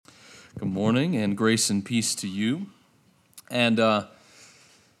Good morning, and grace and peace to you. And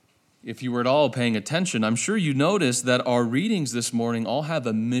if you were at all paying attention, I'm sure you noticed that our readings this morning all have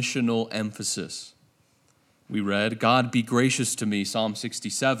a missional emphasis. We read, "God be gracious to me," Psalm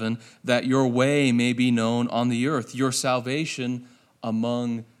 67, "that your way may be known on the earth, your salvation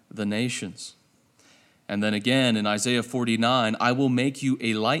among the nations." And then again in Isaiah 49, "I will make you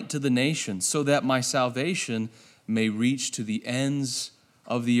a light to the nations, so that my salvation may reach to the ends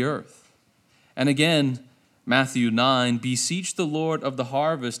of the earth." And again, Matthew 9, "Beseech the Lord of the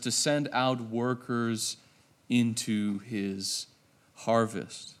harvest to send out workers into his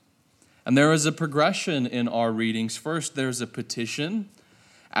harvest." And there is a progression in our readings. First, there's a petition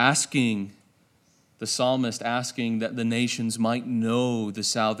asking, the psalmist asking that the nations might know the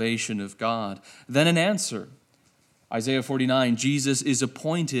salvation of God. Then an answer. Isaiah 49, Jesus is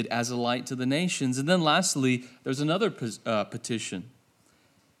appointed as a light to the nations. And then lastly, there's another petition.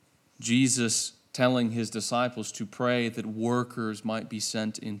 Jesus telling his disciples to pray that workers might be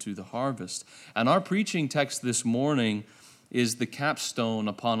sent into the harvest. And our preaching text this morning is the capstone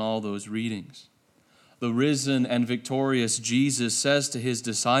upon all those readings. The risen and victorious Jesus says to his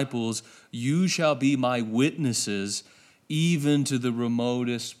disciples, "You shall be my witnesses even to the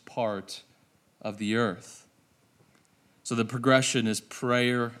remotest part of the earth." So the progression is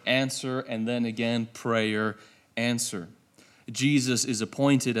prayer, answer, and then again prayer, answer. Jesus is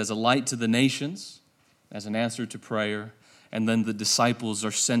appointed as a light to the nations, as an answer to prayer, and then the disciples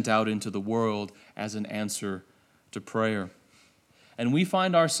are sent out into the world as an answer to prayer. And we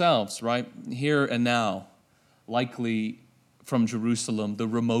find ourselves, right, here and now, likely from Jerusalem, the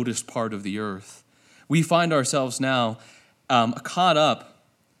remotest part of the earth. We find ourselves now caught up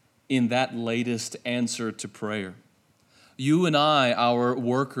in that latest answer to prayer. You and I, our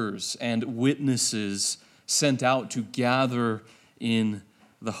workers and witnesses, sent out to gather in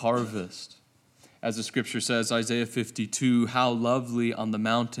the harvest. As the scripture says, Isaiah 52, "How lovely on the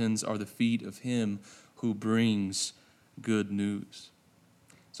mountains are the feet of him who brings good news."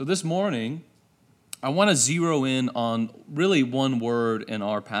 So this morning, I want to zero in on really one word in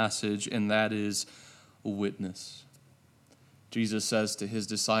our passage, and that is witness. Jesus says to his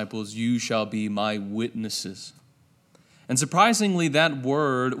disciples, "You shall be my witnesses." And surprisingly, that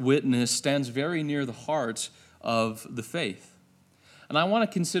word, witness, stands very near the heart of the faith. And I want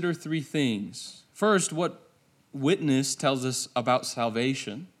to consider three things. First, what witness tells us about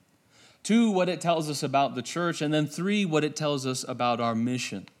salvation. Two, what it tells us about the church. And then three, what it tells us about our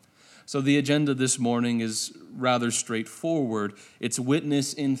mission. So the agenda this morning is rather straightforward. It's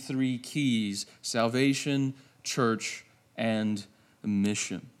witness in three keys: salvation, church, and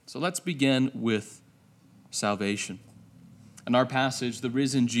mission. So let's begin with salvation. In our passage, the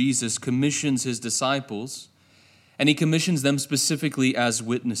risen Jesus commissions his disciples, and he commissions them specifically as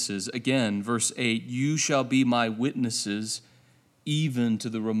witnesses. Again, verse 8, "You shall be my witnesses even to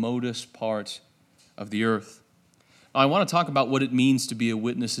the remotest part of the earth." Now, I want to talk about what it means to be a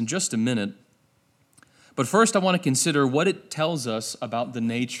witness in just a minute. But first, I want to consider what it tells us about the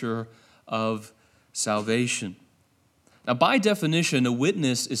nature of salvation. Now, by definition, a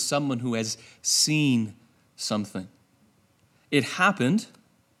witness is someone who has seen something. It happened,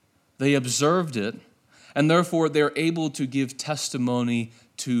 they observed it, and therefore they're able to give testimony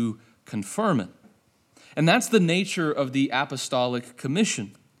to confirm it. And that's the nature of the apostolic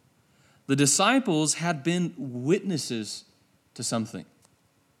commission. The disciples had been witnesses to something.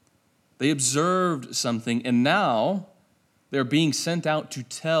 They observed something, and now they're being sent out to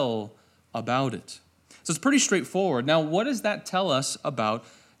tell about it. So it's pretty straightforward. Now, what does that tell us about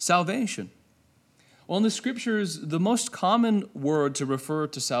salvation? Well, in the scriptures, the most common word to refer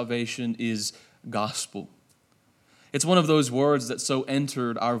to salvation is gospel. It's one of those words that so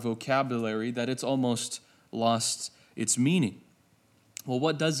entered our vocabulary that it's almost lost its meaning. Well,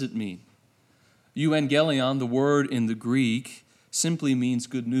 what does it mean? Euangelion, the word in the Greek, simply means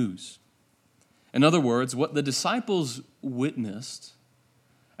good news. In other words, what the disciples witnessed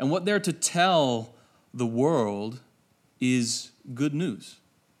and what they're to tell the world is good news.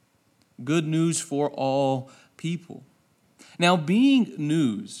 Good news for all people. Now, being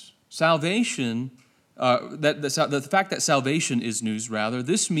news, salvation, the fact that salvation is news,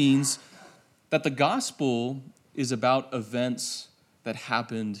 this means that the gospel is about events that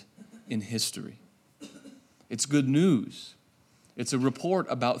happened in history. It's good news. It's a report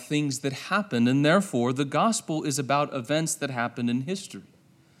about things that happened, and therefore the gospel is about events that happened in history.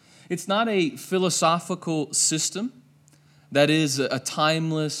 It's not a philosophical system that is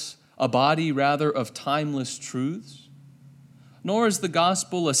a body of timeless truths, nor is the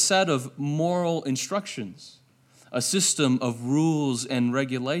gospel a set of moral instructions, a system of rules and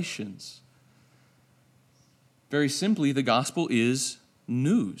regulations. Very simply, the gospel is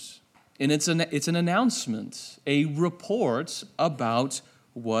news. And it's an announcement, a report about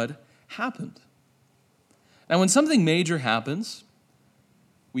what happened. Now, when something major happens,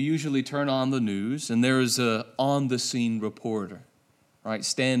 we usually turn on the news, and there is a on-the-scene reporter, right,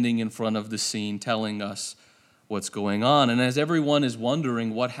 standing in front of the scene telling us what's going on. And as everyone is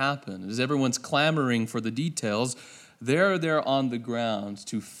wondering what happened, as everyone's clamoring for the details, they're there on the ground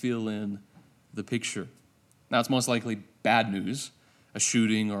to fill in the picture. Now, it's most likely bad news, a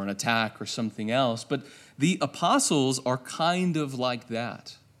shooting or an attack or something else, but the apostles are kind of like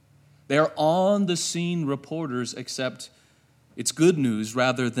that. They're on-the-scene reporters, except it's good news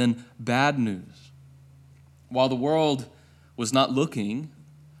rather than bad news. While the world was not looking,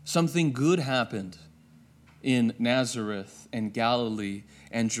 something good happened in Nazareth and Galilee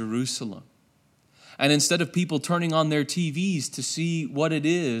and Jerusalem. And instead of people turning on their TVs to see what it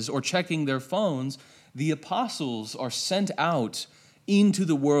is or checking their phones, the apostles are sent out into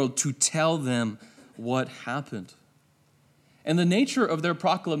the world to tell them what happened. And the nature of their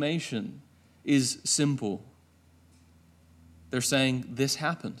proclamation is simple. They're saying, this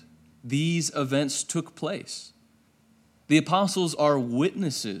happened. These events took place. The apostles are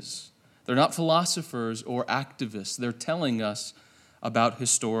witnesses. They're not philosophers or activists. They're telling us about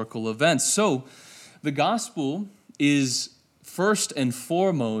historical events. So, the gospel is first and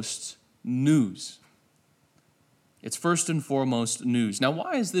foremost news. It's first and foremost news. Now,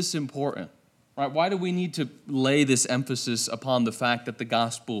 why is this important? Right? Why do we need to lay this emphasis upon the fact that the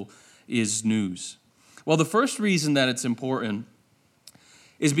gospel is news? Well, the first reason that it's important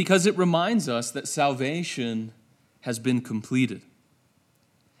is because it reminds us that salvation has been completed.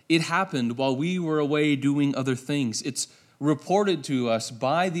 It happened while we were away doing other things. It's reported to us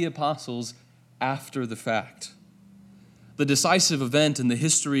by the apostles after the fact. The decisive event in the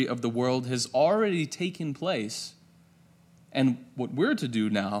history of the world has already taken place, and what we're to do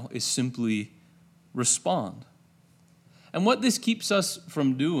now is simply respond. And what this keeps us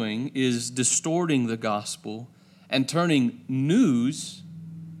from doing is distorting the gospel and turning news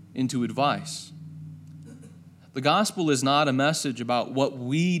into advice. The gospel is not a message about what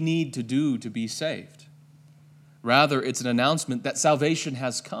we need to do to be saved. Rather, it's an announcement that salvation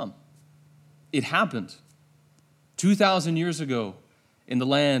has come. It happened 2,000 years ago in the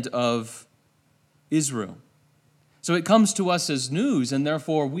land of Israel. So it comes to us as news, and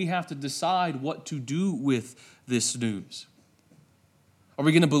therefore we have to decide what to do with this news. Are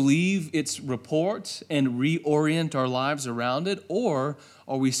we going to believe its report and reorient our lives around it, or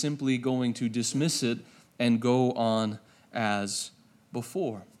are we simply going to dismiss it and go on as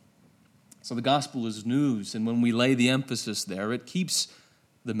before? So the gospel is news, and when we lay the emphasis there, it keeps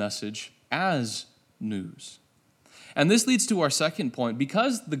the message as news. And this leads to our second point.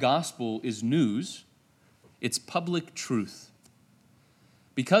 Because the gospel is news, it's public truth.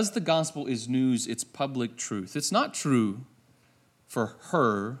 Because the gospel is news, it's public truth. It's not true for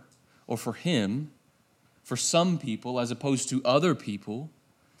her or for him, for some people as opposed to other people.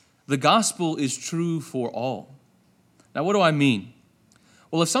 The gospel is true for all. Now, what do I mean?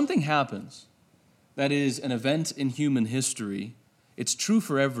 Well, if something happens that is an event in human history, it's true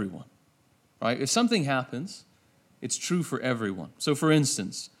for everyone, right? If something happens, it's true for everyone. So, for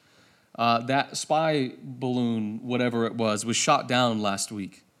instance, that spy balloon, whatever it was shot down last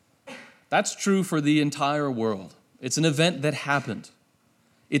week. That's true for the entire world. It's an event that happened.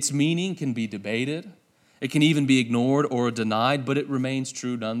 Its meaning can be debated. It can even be ignored or denied, but it remains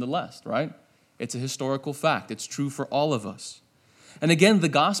true nonetheless, right? It's a historical fact. It's true for all of us. And again, the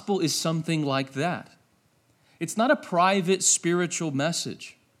gospel is something like that. It's not a private spiritual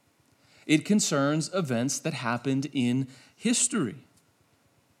message. It concerns events that happened in history.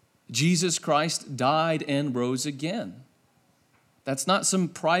 Jesus Christ died and rose again. That's not some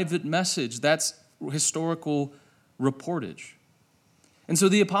private message. That's historical reportage. And so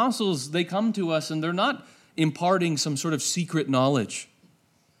the apostles, they come to us and they're not imparting some sort of secret knowledge.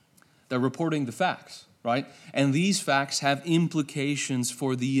 They're reporting the facts, right? And these facts have implications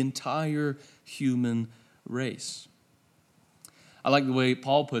for the entire human race. I like the way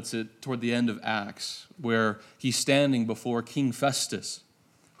Paul puts it toward the end of Acts, where he's standing before King Festus,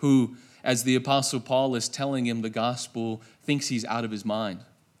 who, as the Apostle Paul is telling him the gospel, thinks he's out of his mind.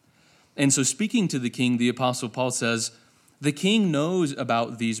 And so speaking to the king, the Apostle Paul says, the king knows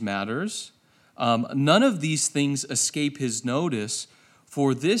about these matters. None of these things escape his notice,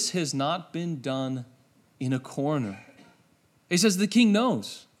 for this has not been done in a corner. He says the king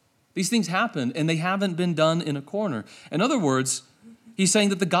knows. These things happened, and they haven't been done in a corner. In other words, he's saying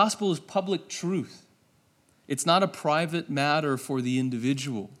that the gospel is public truth. It's not a private matter for the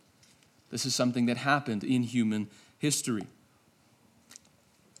individual. This is something that happened in human history.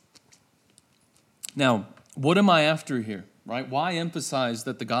 Now, what am I after here, right? Why emphasize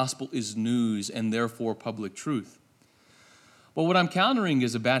that the gospel is news and therefore public truth? Well, what I'm countering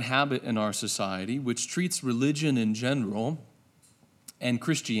is a bad habit in our society, which treats religion in general and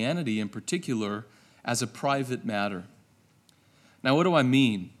Christianity in particular as a private matter. Now, what do I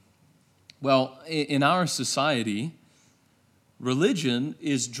mean? Well, in our society, religion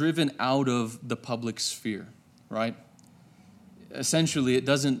is driven out of the public sphere, right? Essentially, it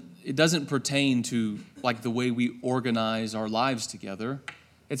doesn't pertain to like the way we organize our lives together.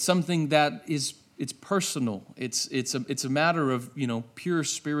 It's something that it's personal. It's a matter of, pure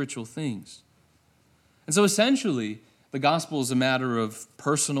spiritual things. And so essentially, the gospel is a matter of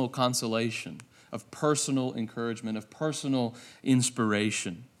personal consolation, of personal encouragement, of personal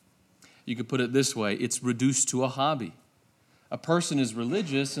inspiration. You could put it this way, it's reduced to a hobby. A person is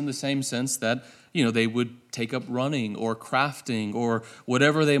religious in the same sense that, they would take up running or crafting or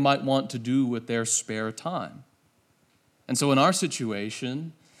whatever they might want to do with their spare time. And so in our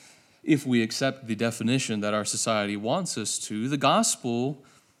situation, if we accept the definition that our society wants us to, the gospel,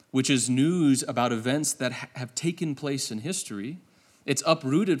 which is news about events that have taken place in history, it's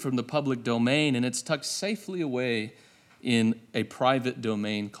uprooted from the public domain and it's tucked safely away in a private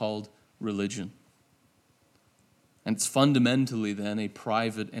domain called religion. And it's fundamentally then a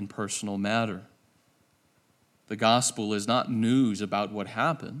private and personal matter. The gospel is not news about what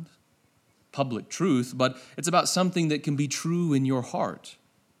happened, public truth, but it's about something that can be true in your heart.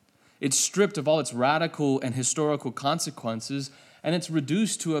 It's stripped of all its radical and historical consequences, and it's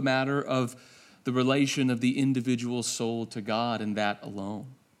reduced to a matter of the relation of the individual soul to God and that alone.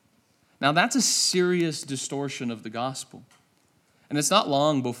 Now, that's a serious distortion of the gospel. And it's not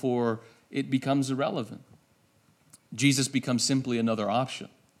long before it becomes irrelevant. Jesus becomes simply another option.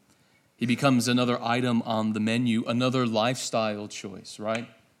 He becomes another item on the menu, another lifestyle choice, right?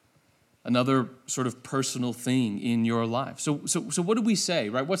 Another sort of personal thing in your life. So what do we say,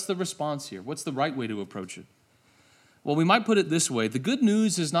 right? What's the response here? What's the right way to approach it? Well, we might put it this way. The good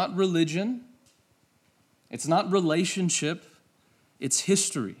news is not religion. It's not relationship. It's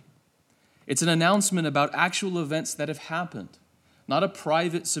history. It's an announcement about actual events that have happened, not a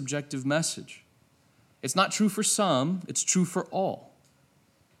private subjective message. It's not true for some, it's true for all.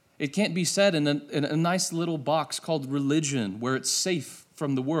 It can't be said in a nice little box called religion where it's safe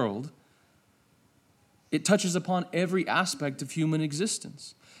from the world. It touches upon every aspect of human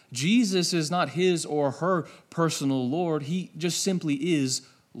existence. Jesus is not his or her personal Lord. He just simply is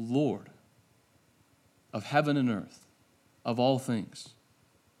Lord of heaven and earth, of all things.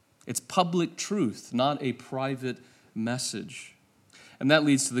 It's public truth, not a private message. And that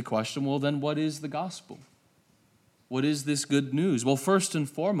leads to the question, well, then what is the gospel? What is this good news? Well, first and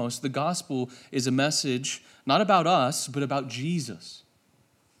foremost, the gospel is a message not about us, but about Jesus.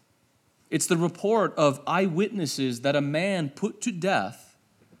 It's the report of eyewitnesses that a man put to death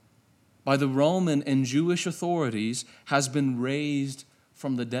by the Roman and Jewish authorities has been raised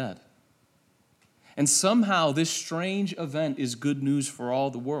from the dead. And somehow this strange event is good news for all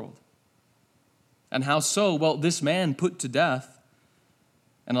the world. And how so? Well, this man put to death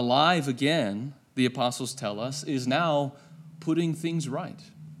and alive again, the apostles tell us, is now putting things right.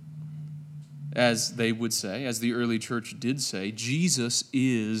 As they would say, as the early church did say, Jesus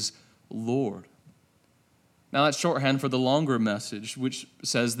is Lord. Now that's shorthand for the longer message, which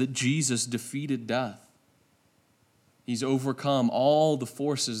says that Jesus defeated death. He's overcome all the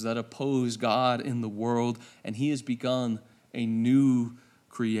forces that oppose God in the world, and he has begun a new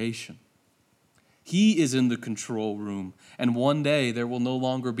creation. He is in the control room, and one day there will no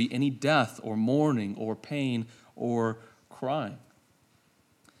longer be any death or mourning or pain or crying.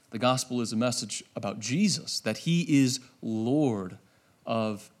 The gospel is a message about Jesus, that he is Lord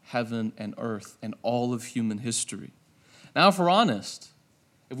of heaven and earth and all of human history. Now, if we're honest,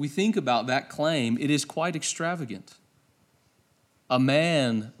 if we think about that claim, it is quite extravagant. A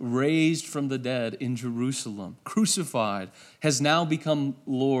man raised from the dead in Jerusalem, crucified, has now become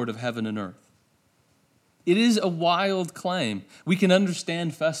Lord of heaven and earth. It is a wild claim. We can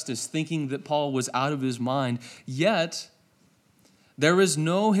understand Festus thinking that Paul was out of his mind, yet there is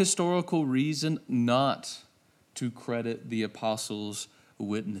no historical reason not to credit the apostles'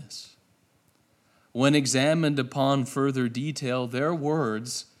 witness. When examined upon further detail, their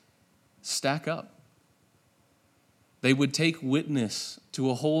words stack up. They would take witness to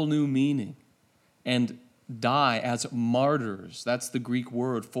a whole new meaning and die as martyrs. That's the Greek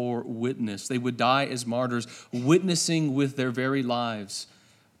word for witness. They would die as martyrs, witnessing with their very lives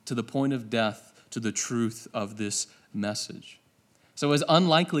to the point of death to the truth of this message. So as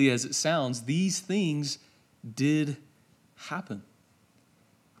unlikely as it sounds, these things did happen.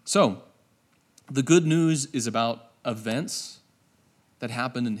 So the good news is about events that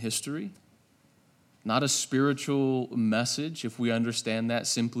happened in history, not a spiritual message if we understand that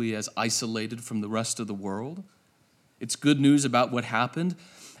simply as isolated from the rest of the world. It's good news about what happened.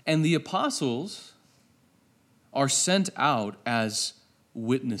 And the apostles are sent out as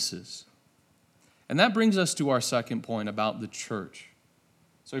witnesses. And that brings us to our second point about the church.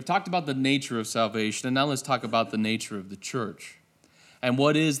 So we've talked about the nature of salvation, and now let's talk about the nature of the church. And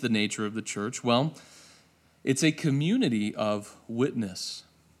what is the nature of the church? Well, it's a community of witness.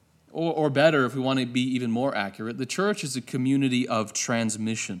 Or better, if we want to be even more accurate, the church is a community of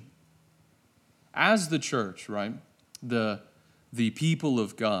transmission. As the church, right, the people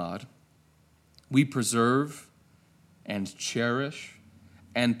of God, we preserve and cherish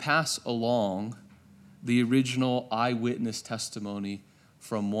and pass along the original eyewitness testimony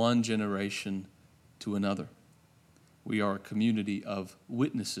from one generation to another. We are a community of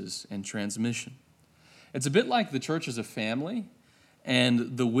witnesses and transmission. It's a bit like the church as a family,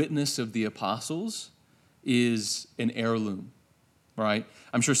 and the witness of the apostles is an heirloom, right?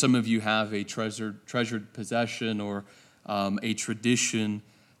 I'm sure some of you have a treasured possession or a tradition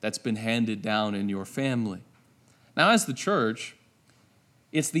that's been handed down in your family. Now, as the church,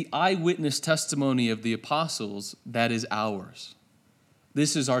 it's the eyewitness testimony of the apostles that is ours.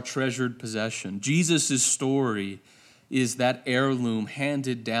 This is our treasured possession. Jesus' story is that heirloom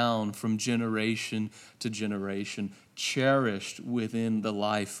handed down from generation to generation, cherished within the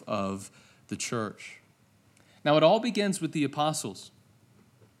life of the church. Now, it all begins with the apostles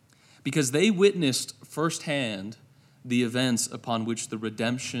because they witnessed firsthand the events upon which the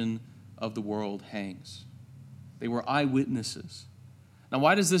redemption of the world hangs. They were eyewitnesses. Now,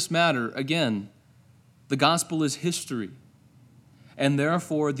 why does this matter? Again, the gospel is history, and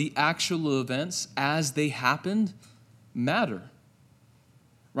therefore the actual events as they happened matter,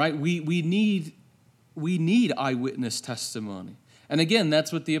 right? We need eyewitness testimony. And again,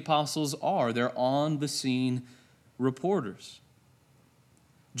 that's what the apostles are. They're on-the-scene reporters.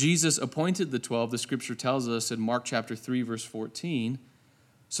 Jesus appointed the 12, the scripture tells us in Mark chapter 3, verse 14,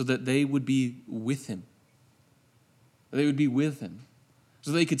 so that they would be with him. They would be with him,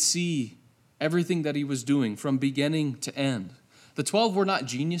 so they could see everything that he was doing from beginning to end. The 12 were not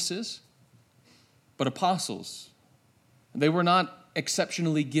geniuses, but apostles. They were not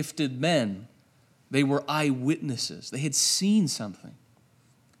exceptionally gifted men. They were eyewitnesses. They had seen something.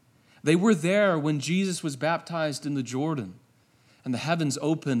 They were there when Jesus was baptized in the Jordan, and the heavens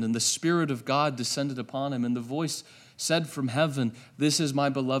opened, and the Spirit of God descended upon him, and the voice said from heaven, "This is my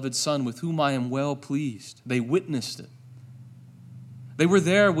beloved Son, with whom I am well pleased." They witnessed it. They were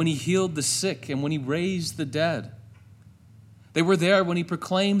there when he healed the sick and when he raised the dead. They were there when he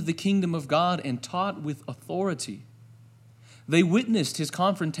proclaimed the kingdom of God and taught with authority. They witnessed his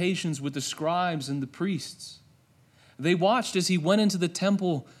confrontations with the scribes and the priests. They watched as he went into the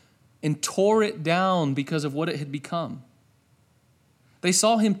temple and tore it down because of what it had become. They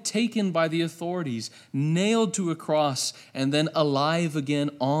saw him taken by the authorities, nailed to a cross, and then alive again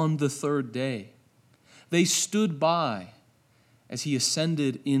on the third day. They stood by as he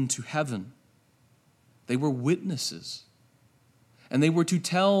ascended into heaven. They were witnesses. And they were to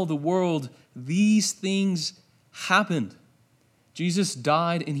tell the world these things happened. Jesus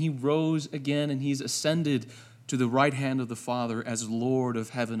died and he rose again and he's ascended to the right hand of the Father as Lord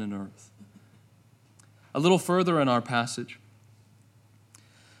of heaven and earth. A little further in our passage,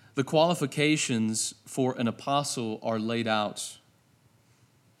 the qualifications for an apostle are laid out.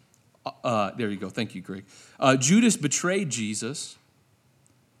 There you go. Thank you, Greg. Judas betrayed Jesus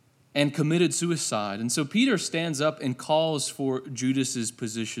and committed suicide. And so Peter stands up and calls for Judas's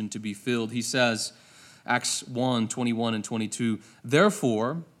position to be filled. He says, Acts 1, 21 and 22,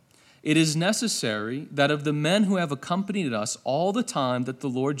 "Therefore, it is necessary that of the men who have accompanied us all the time that the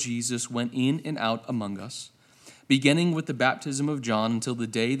Lord Jesus went in and out among us, beginning with the baptism of John until the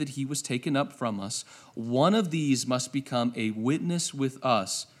day that he was taken up from us, one of these must become a witness with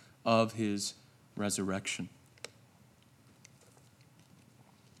us of his resurrection."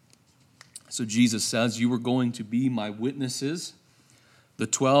 So Jesus says, "You are going to be my witnesses." The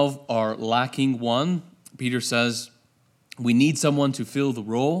 12 are lacking one. Peter says, we need someone to fill the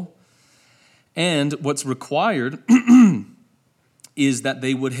role. And what's required is that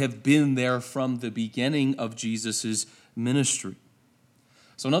they would have been there from the beginning of Jesus' ministry.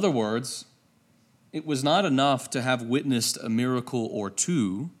 So in other words, it was not enough to have witnessed a miracle or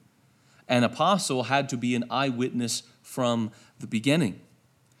two. An apostle had to be an eyewitness from the beginning.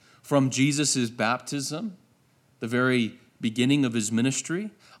 from Jesus' baptism, the very beginning of his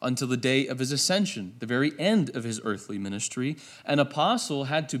ministry, until the day of his ascension, the very end of his earthly ministry. An apostle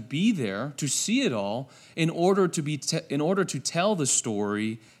had to be there to see it all in order to tell the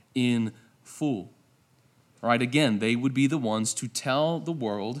story in full. Right? Again, they would be the ones to tell the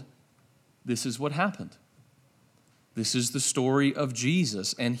world, this is what happened. This is the story of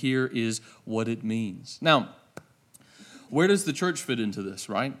Jesus, and here is what it means. Now, where does the church fit into this,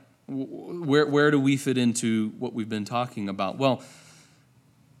 right? Where do we fit into what we've been talking about? Well,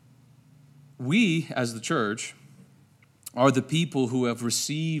 we, as the church, are the people who have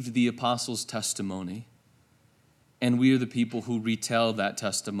received the apostles' testimony, and we are the people who retell that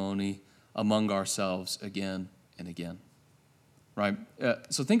testimony among ourselves again and again, right?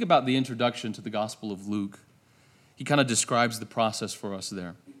 So think about the introduction to the Gospel of Luke. He kind of describes the process for us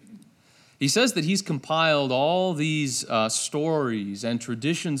there. He says that he's compiled all these stories and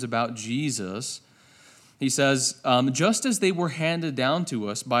traditions about Jesus. He says, just as they were handed down to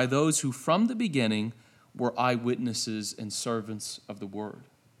us by those who from the beginning were eyewitnesses and servants of the word.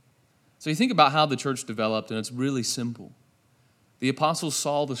 So you think about how the church developed, and it's really simple. The apostles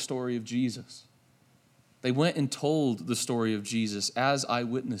saw the story of Jesus. They went and told the story of Jesus as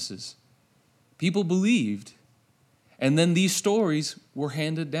eyewitnesses. People believed, and then these stories were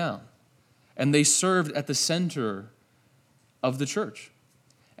handed down, and they served at the center of the church.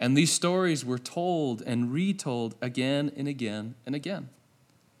 And these stories were told and retold again and again and again.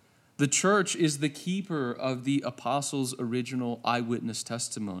 The church is the keeper of the apostles' original eyewitness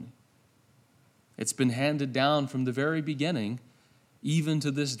testimony. It's been handed down from the very beginning, even to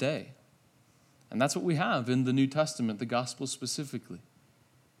this day. And that's what we have in the New Testament, the gospel specifically.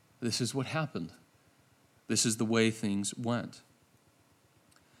 This is what happened. This is the way things went.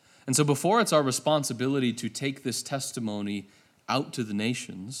 And so before it's our responsibility to take this testimony out to the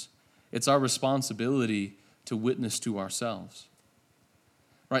nations, it's our responsibility to witness to ourselves.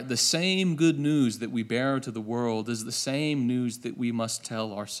 Right? The same good news that we bear to the world is the same news that we must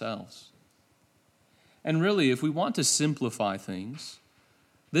tell ourselves. And really, if we want to simplify things,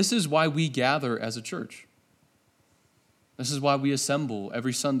 this is why we gather as a church. This is why we assemble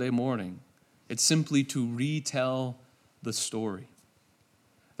every Sunday morning. It's simply to retell the story.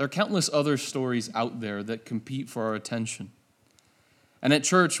 There are countless other stories out there that compete for our attention. And at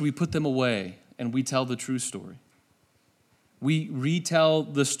church, we put them away and we tell the true story. We retell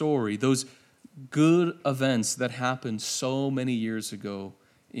the story, those good events that happened so many years ago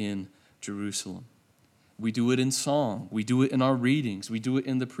in Jerusalem. We do it in song. We do it in our readings. We do it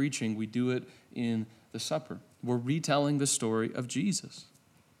in the preaching. We do it in the supper. We're retelling the story of Jesus.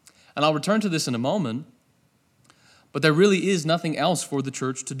 And I'll return to this in a moment, but there really is nothing else for the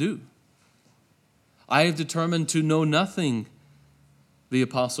church to do. I have determined to know nothing, the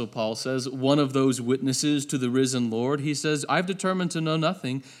Apostle Paul says, one of those witnesses to the risen Lord. He says, I've determined to know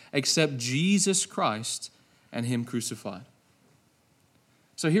nothing except Jesus Christ and him crucified.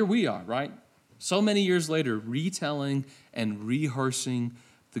 So here we are, right? So many years later, retelling and rehearsing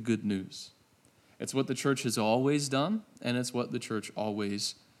the good news. It's what the church has always done, and it's what the church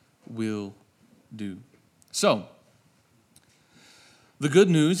always will do. So, the good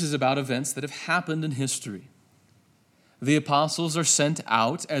news is about events that have happened in history. The apostles are sent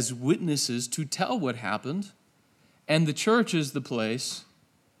out as witnesses to tell what happened, and the church is the place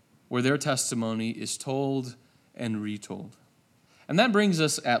where their testimony is told and retold. And that brings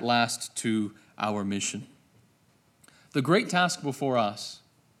us at last to our mission. The great task before us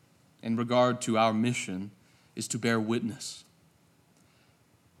in regard to our mission is to bear witness.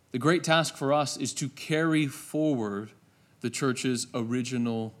 The great task for us is to carry forward the church's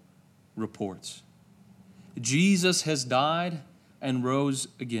original reports. Jesus has died and rose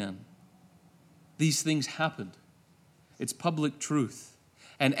again. These things happened. It's public truth.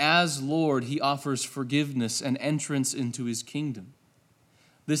 And as Lord, he offers forgiveness and entrance into his kingdom.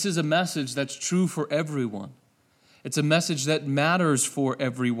 This is a message that's true for everyone. It's a message that matters for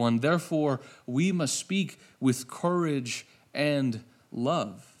everyone. Therefore, we must speak with courage and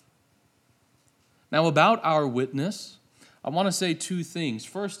love. Now, about our witness, I want to say two things.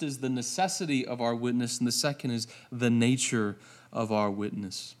 First is the necessity of our witness, and the second is the nature of our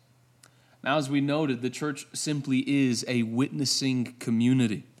witness. Now, as we noted, the church simply is a witnessing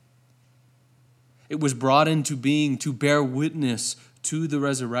community. It was brought into being to bear witness to the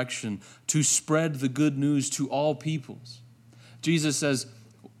resurrection, to spread the good news to all peoples. Jesus says,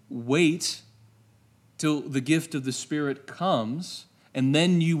 wait till the gift of the Spirit comes, and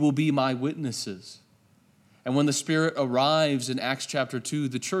then you will be my witnesses. And when the Spirit arrives in Acts chapter 2,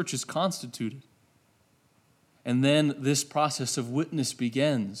 the church is constituted. And then this process of witness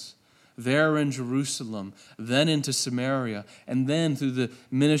begins there in Jerusalem, then into Samaria, and then through the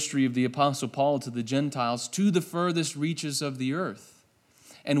ministry of the Apostle Paul to the Gentiles, to the furthest reaches of the earth.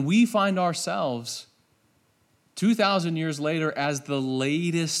 And we find ourselves 2,000 years later as the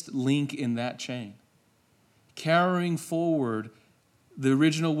latest link in that chain, carrying forward the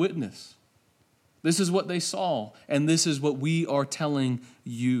original witness. This is what they saw, and this is what we are telling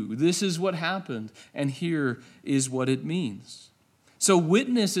you. This is what happened, and here is what it means. So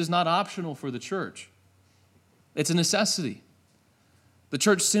witness is not optional for the church. It's a necessity. The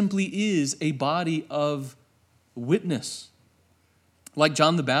church simply is a body of witness. Like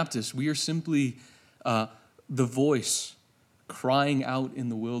John the Baptist, we are simply the voice crying out in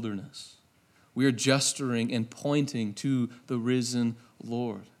the wilderness. We are gesturing and pointing to the risen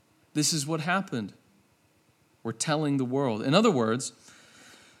Lord. This is what happened. We're telling the world. In other words,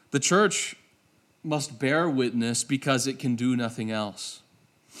 the church must bear witness because it can do nothing else.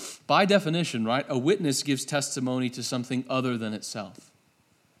 By definition, right, a witness gives testimony to something other than itself.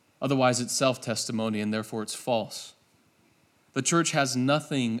 Otherwise, it's self-testimony, and therefore it's false. The church has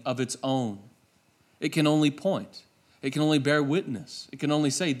nothing of its own. It can only point. It can only bear witness. It can only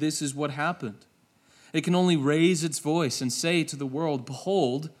say, this is what happened. It can only raise its voice and say to the world,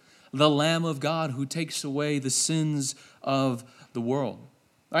 behold, the Lamb of God who takes away the sins of the world.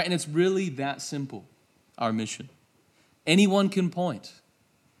 All right, and it's really that simple, our mission. Anyone can point.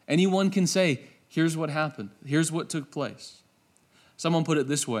 Anyone can say, here's what happened. Here's what took place. Someone put it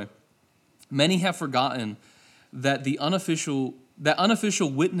this way. Many have forgotten that unofficial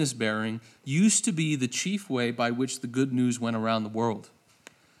witness bearing used to be the chief way by which the good news went around the world.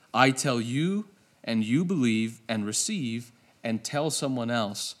 I tell you, and you believe and receive, and tell someone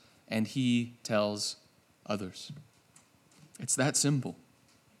else, and he tells others. It's that simple.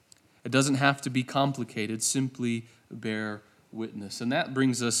 It doesn't have to be complicated. Simply bear witness. And that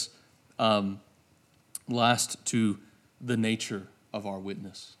brings us last to the nature of our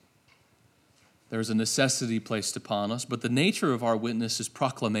witness. There's a necessity placed upon us, but the nature of our witness is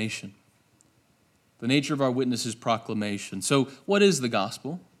proclamation. The nature of our witness is proclamation. So what is the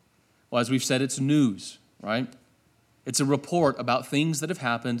gospel? Well, as we've said, it's news, right? It's a report about things that have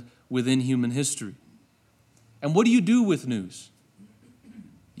happened within human history. And what do you do with news?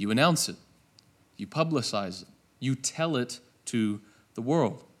 You announce it. You publicize it. You tell it to the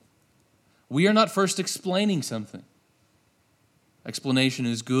world. We are not first explaining something. Explanation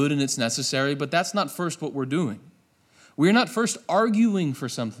is good and it's necessary, but that's not first what we're doing. We're not first arguing for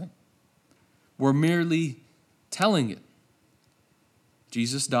something. We're merely telling it.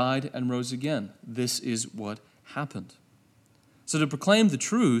 Jesus died and rose again. This is what happened. So to proclaim the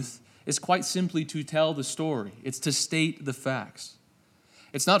truth is quite simply to tell the story. It's to state the facts.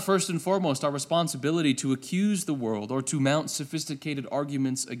 It's not first and foremost our responsibility to accuse the world or to mount sophisticated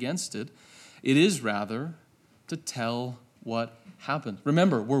arguments against it. It is rather to tell what happened.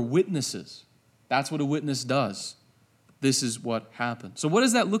 Remember, we're witnesses. That's what a witness does. This is what happened. So what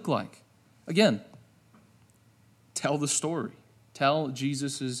does that look like? Again, tell the story. Tell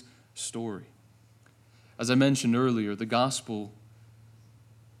Jesus' story. As I mentioned earlier, the gospel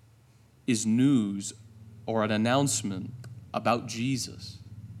is news or an announcement about Jesus.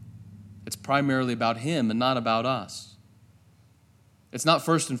 It's primarily about him and not about us. It's not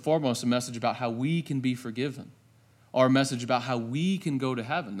first and foremost a message about how we can be forgiven or a message about how we can go to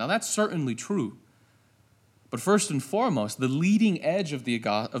heaven. Now, that's certainly true. But first and foremost, the leading edge of the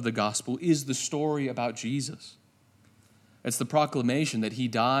gospel is the story about Jesus. It's the proclamation that he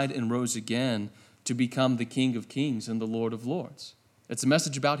died and rose again to become the King of Kings and the Lord of Lords. It's a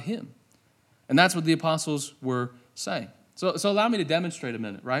message about him. And that's what the apostles were saying. So allow me to demonstrate a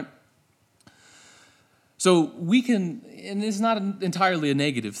minute, right? So we can, and it's not entirely a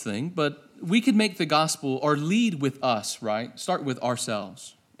negative thing, but we could make the gospel or lead with us, right? Start with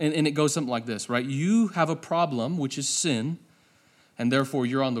ourselves. And it goes something like this, right? You have a problem, which is sin, and therefore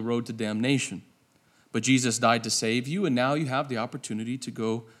you're on the road to damnation. But Jesus died to save you, and now you have the opportunity to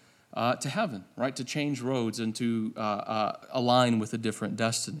go to heaven, right? To change roads and to align with a different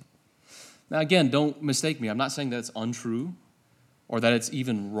destiny. Now, again, don't mistake me. I'm not saying that it's untrue or that it's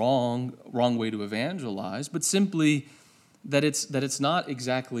even wrong way to evangelize, but simply that it's not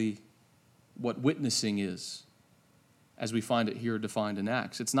exactly what witnessing is as we find it here defined in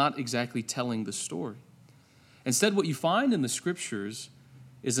Acts. It's not exactly telling the story. Instead, what you find in the Scriptures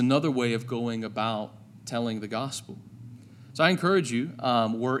is another way of going about telling the gospel. So I encourage you,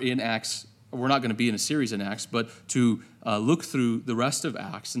 we're in Acts. We're not going to be in a series in Acts, but to look through the rest of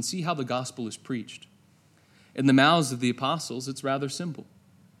Acts and see how the gospel is preached. In the mouths of the apostles, it's rather simple.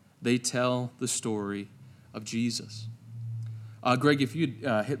 They tell the story of Jesus. Greg, if you'd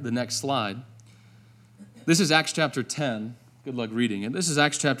hit the next slide. This is Acts chapter 10. Good luck reading it. This is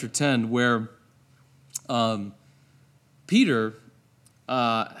Acts chapter 10 where Peter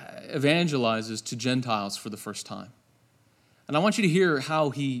evangelizes to Gentiles for the first time. And I want you to hear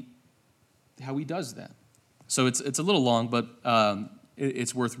how he does that. So it's a little long, but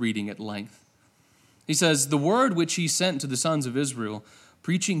it's worth reading at length. He says, "The word which he sent to the sons of Israel,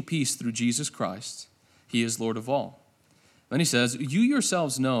 preaching peace through Jesus Christ, he is Lord of all." Then he says, "You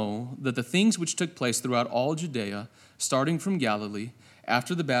yourselves know that the things which took place throughout all Judea, starting from Galilee,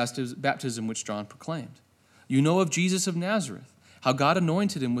 after the baptism which John proclaimed. You know of Jesus of Nazareth, how God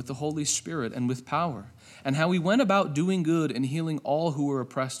anointed him with the Holy Spirit and with power, and how he went about doing good and healing all who were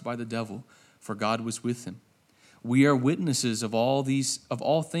oppressed by the devil, for God was with him. We are witnesses of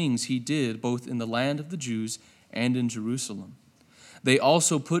all things he did, both in the land of the Jews and in Jerusalem. They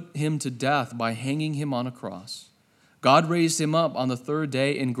also put him to death by hanging him on a cross. God raised him up on the third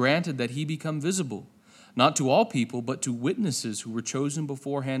day and granted that he become visible, not to all people, but to witnesses who were chosen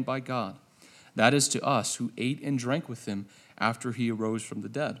beforehand by God. That is to us who ate and drank with him after he arose from the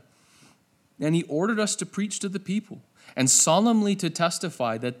dead. And he ordered us to preach to the people and solemnly to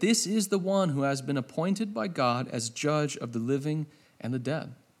testify that this is the one who has been appointed by God as judge of the living and the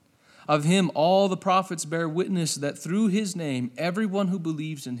dead. Of him all the prophets bear witness that through his name everyone who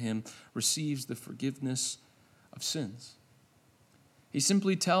believes in him receives the forgiveness of sins." He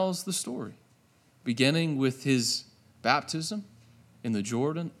simply tells the story, beginning with his baptism in the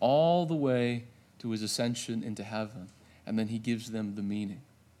Jordan all the way to his ascension into heaven, and then he gives them the meaning.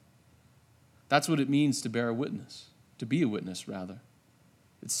 That's what it means to bear a witness, to be a witness, rather.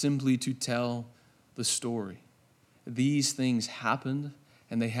 It's simply to tell the story. These things happened,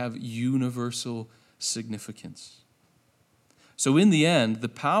 and they have universal significance. So in the end, the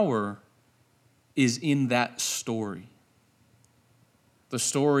power is in that story. The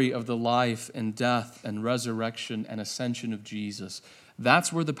story of the life and death and resurrection and ascension of Jesus.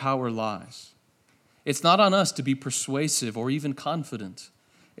 That's where the power lies. It's not on us to be persuasive or even confident.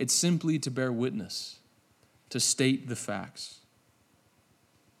 It's simply to bear witness, to state the facts.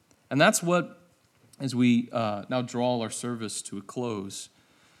 And that's what, as we now draw our service to a close,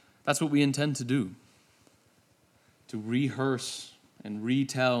 that's what we intend to do. To rehearse and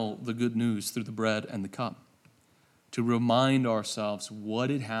retell the good news through the bread and the cup. To remind ourselves what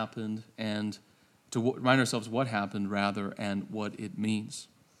had happened and and what it means.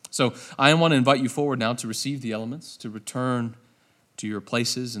 So I want to invite you forward now to receive the elements, to return to your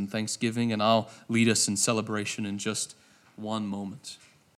places in thanksgiving, and I'll lead us in celebration in just one moment.